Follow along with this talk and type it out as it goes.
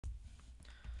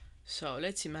So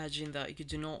let's imagine that you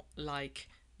do not like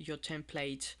your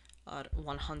template at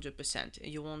 100%.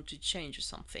 You want to change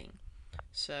something.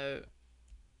 So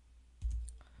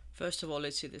first of all,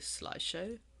 let's see this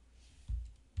slideshow.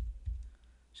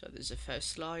 So there's a first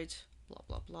slide, blah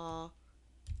blah blah,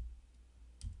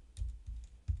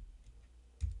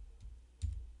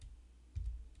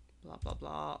 blah blah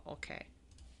blah. Okay,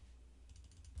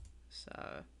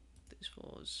 so this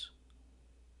was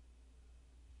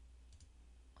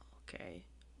okay.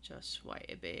 Just wait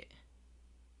a bit.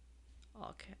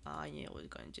 Okay, I knew I was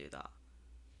going to do that.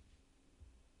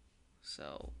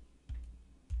 So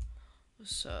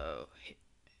so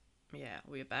yeah,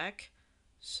 we're back.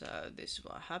 So this is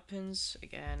what happens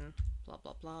again. Blah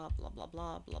blah blah blah blah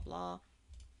blah blah blah.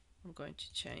 I'm going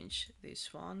to change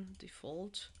this one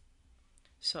default.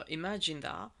 So imagine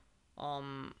that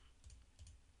um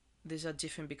these are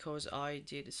different because I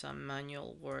did some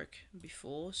manual work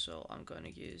before, so I'm going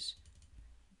to use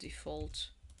default.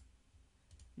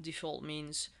 Default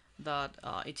means that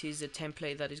it is a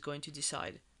template that is going to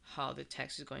decide how the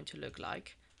text is going to look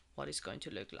like, what it's going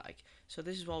to look like. So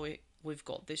this is what we've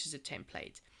got. This is a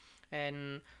template,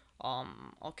 and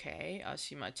okay, I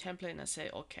see my template and I say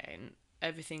okay,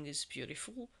 everything is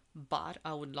beautiful, but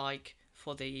I would like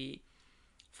for the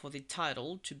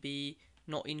title to be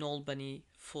not in Albany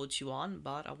 41,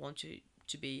 but I want it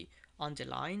to be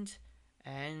underlined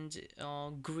and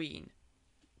green.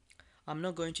 I'm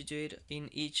not going to do it in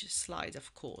each slide,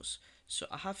 of course, so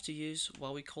I have to use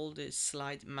what we call the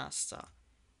slide master.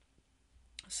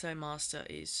 Slide master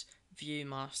is view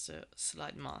master,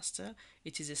 slide master.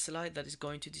 It is a slide that is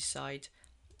going to decide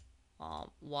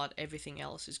what everything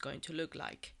else is going to look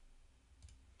like.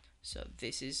 So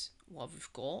this is what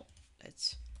we've got.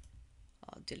 Let's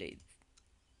delete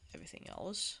everything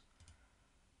else.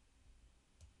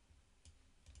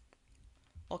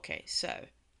 Okay, so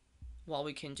what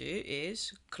we can do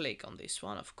is click on this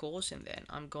one, of course, and then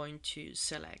I'm going to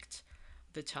select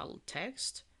the title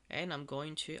text and I'm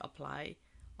going to apply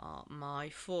my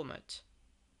format.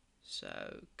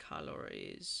 So color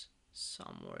is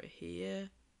somewhere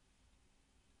here,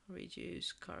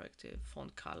 reduce character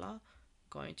font color,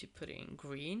 going to put in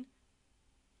green,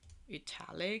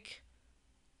 italic,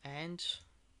 and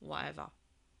whatever.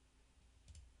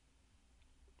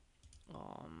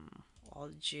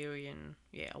 Algerian,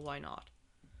 yeah, why not?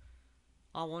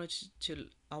 I want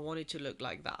it to look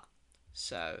like that.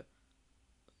 So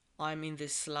I'm in the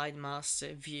slide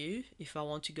master view. If I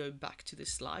want to go back to the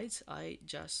slides, I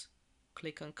just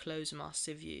click on close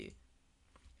master view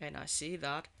and I see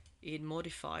that it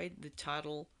modified the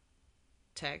title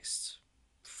text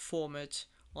format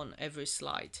on every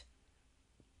slide.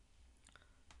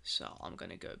 So I'm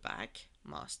gonna go back,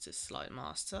 master, slide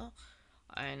master,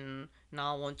 and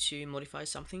now I want to modify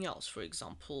something else. For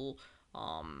example,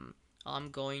 I'm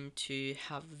going to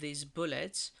have these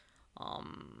bullets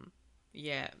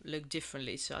yeah, look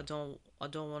differently. So I don't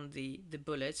want the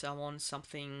bullets. I want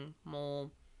something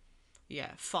more,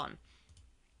 yeah, fun.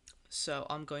 So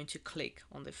I'm going to click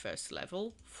on the first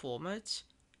level, format,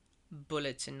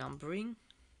 bullets and numbering,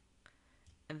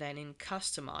 and then in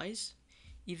customize,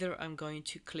 either I'm going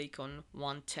to click on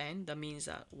 110, that means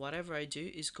that whatever I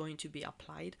do is going to be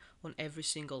applied on every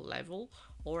single level,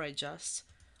 or I just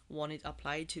want it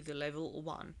applied to the level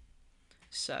 1.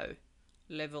 So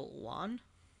level 1,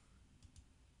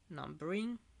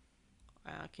 numbering,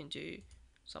 I can do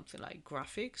something like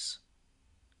graphics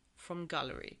from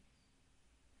gallery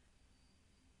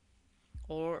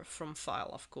or from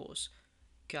file, of course,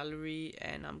 gallery,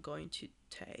 and I'm going to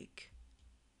take,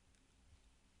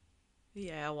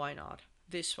 yeah, why not,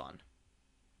 this one,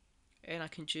 and I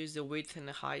can choose the width and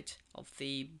the height of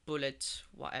the bullet,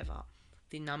 whatever,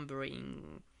 the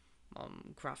numbering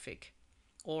graphic,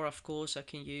 or of course I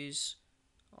can use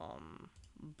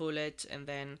bullet and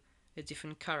then a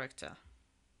different character.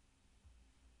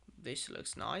 This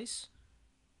looks nice.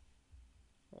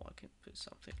 Or I can put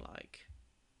something like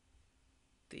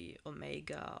the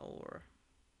omega, or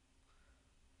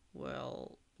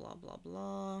well, blah blah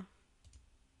blah,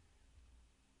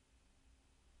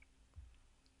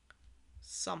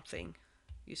 something.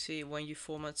 You see, when you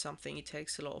format something it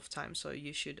takes a lot of time, so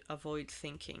you should avoid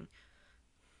thinking.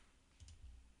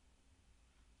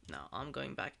 Now I'm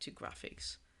going back to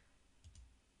graphics.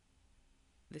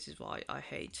 This is why I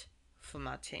hate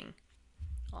formatting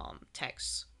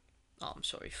texts,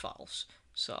 sorry, files.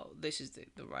 So this is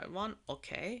the right one.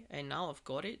 Okay, and now I've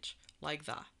got it like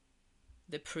that.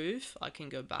 The proof, I can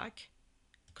go back,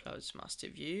 close master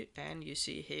view, and you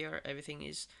see here everything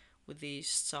is with the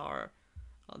star,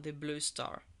 the blue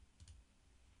star.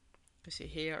 You see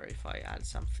here, if I add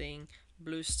something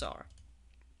blue star.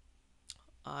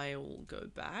 I will go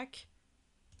back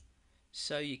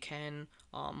so you can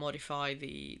modify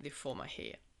the format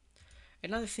here.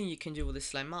 Another thing you can do with the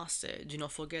slide master, do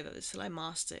not forget that the slide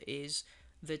master is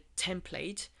the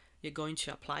template you're going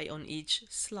to apply on each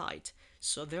slide.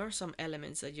 So there are some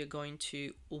elements that you're going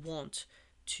to want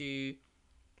to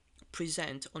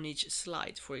present on each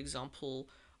slide. For example,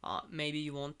 maybe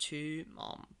you want to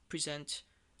present,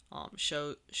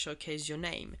 showcase your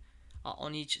name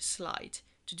on each slide.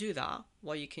 To do that,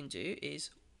 what you can do is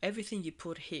everything you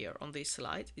put here on this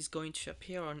slide is going to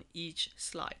appear on each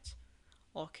slide.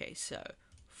 Okay, so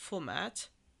format,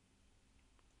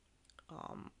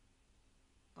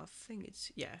 I think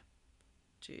it's, yeah,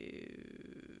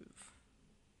 to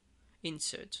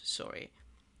insert, sorry,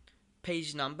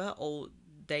 page number or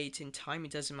date and time,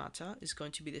 it doesn't matter, it's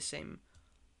going to be the same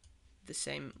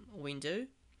window.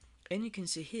 And you can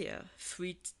see here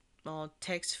three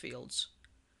text fields.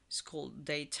 It's called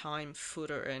date, time,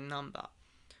 footer, and number.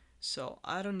 So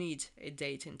I don't need a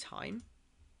date and time,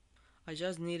 I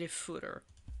just need a footer,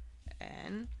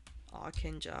 and I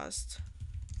can just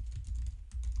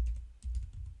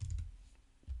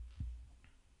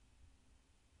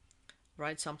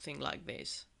write something like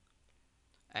this.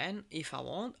 And if I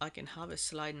want, I can have a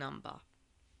slide number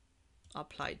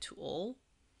applied to all.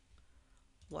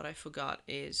 What I forgot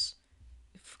is,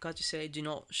 to say do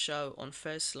not show on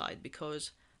first slide,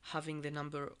 because having the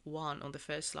number 1 on the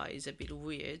first slide is a bit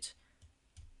weird.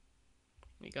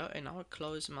 There we go, and now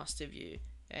close master view,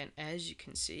 and as you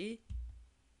can see,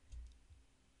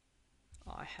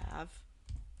 I have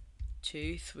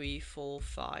 2, 3, 4,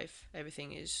 5,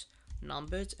 everything is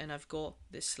numbered, and I've got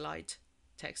the slide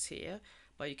text here,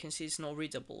 but you can see it's not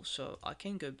readable. So I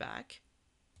can go back,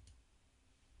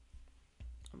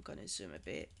 I'm gonna zoom a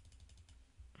bit,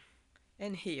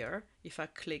 and here if I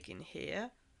click in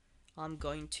here, I'm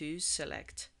going to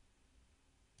select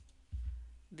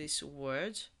this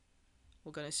word.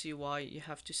 We're gonna see why you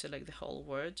have to select the whole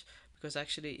word, because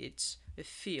actually it's a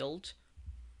field.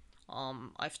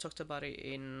 I've talked about it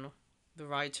in the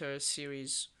writer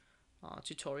series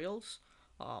tutorials,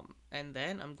 and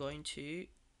then I'm going to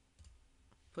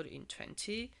put it in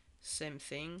 20. Same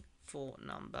thing for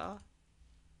number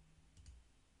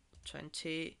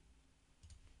 20.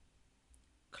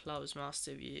 Close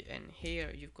master view, and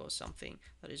here you've got something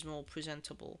that is more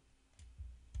presentable.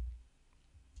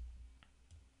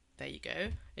 There you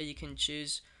go, and you can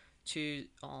choose to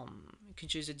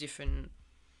a different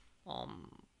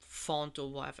font or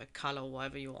whatever color,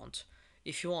 whatever you want.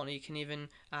 If you want, you can even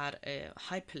add a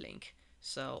hyperlink,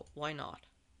 so why not?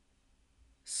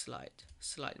 Slide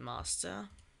master,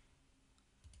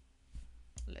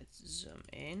 let's zoom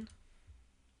in,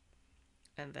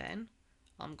 and then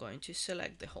I'm going to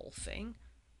select the whole thing,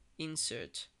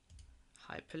 insert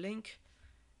hyperlink,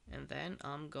 and then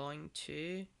I'm going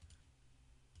to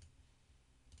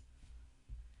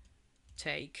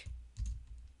take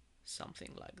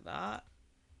something like that,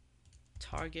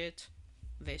 target,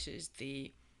 this is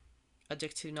the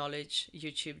Addictive Knowledge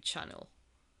YouTube channel,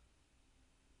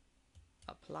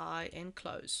 apply and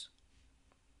close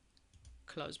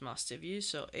master view.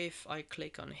 So if I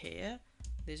click on here,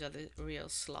 these are the real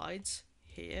slides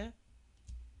here.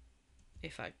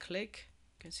 If I click,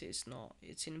 you can see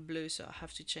it's in blue, so I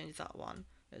have to change that one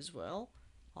as well.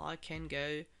 I can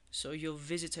go, so your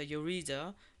visitor, your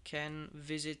reader can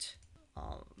visit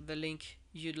the link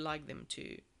you'd like them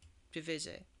to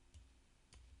visit.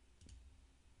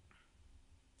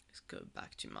 Let's go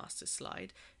back to master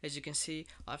slide. As you can see,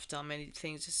 I've done many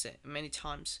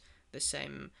times the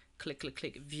same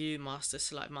click view master,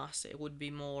 slide master. It would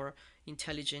be more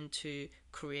intelligent to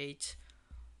create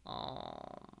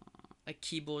a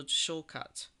keyboard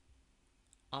shortcut.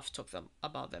 I've talked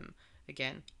about them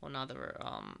again on other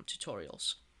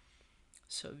tutorials.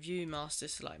 So view master,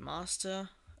 slide master,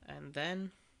 and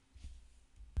then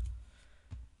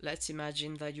let's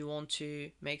imagine that you want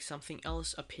to make something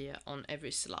else appear on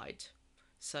every slide,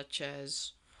 such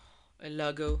as a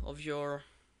logo of your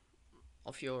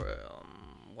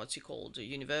what's it called, a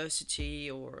university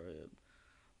or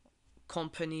a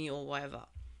company or whatever.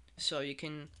 So you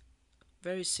can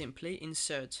very simply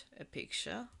insert a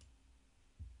picture.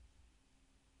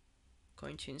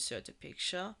 Going to insert a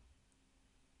picture,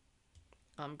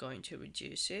 I'm going to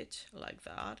reduce it like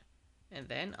that, and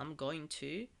then I'm going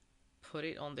to put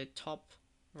it on the top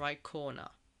right corner.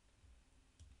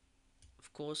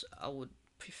 Of course, I would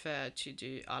prefer to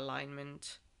do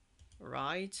alignment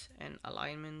right and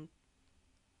alignment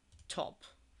top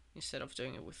instead of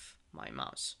doing it with my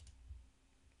mouse.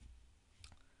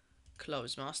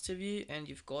 Close master view, and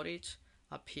you've got it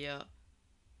up here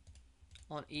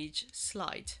on each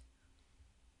slide.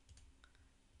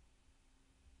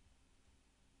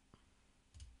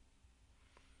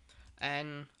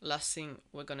 And last thing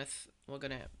we're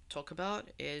gonna talk about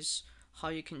is how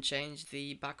you can change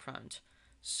the background.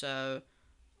 So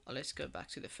let's go back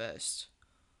to the first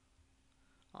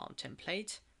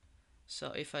template.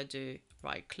 So if I do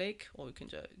right click, or we can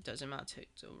do, it doesn't matter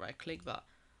to right click, but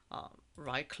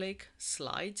right click,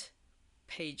 slide,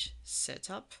 page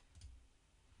setup,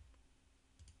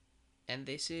 and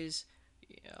this is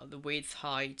the width,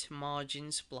 height,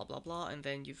 margins, blah blah blah, and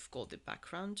then you've got the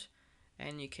background,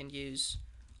 and you can use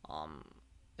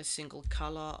a single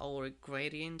color or a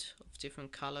gradient of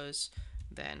different colors,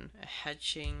 then a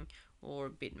hatching or a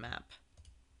bitmap.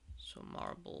 So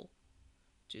marble,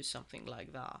 do something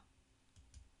like that.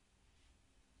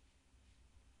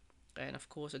 And of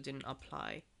course I didn't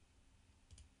apply.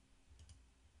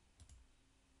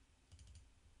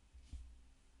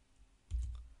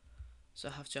 So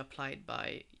I have to apply it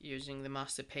by using the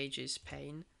master pages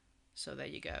pane. So there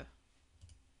you go.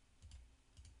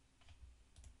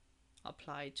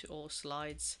 Apply to all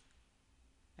slides,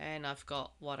 and I've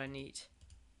got what I need.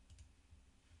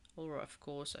 Or of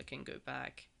course I can go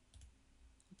back,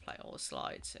 apply all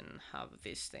slides, and have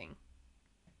this thing.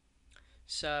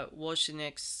 So watch the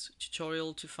next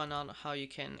tutorial to find out how you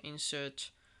can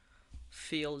insert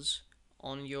fields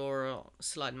on your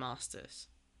slide masters.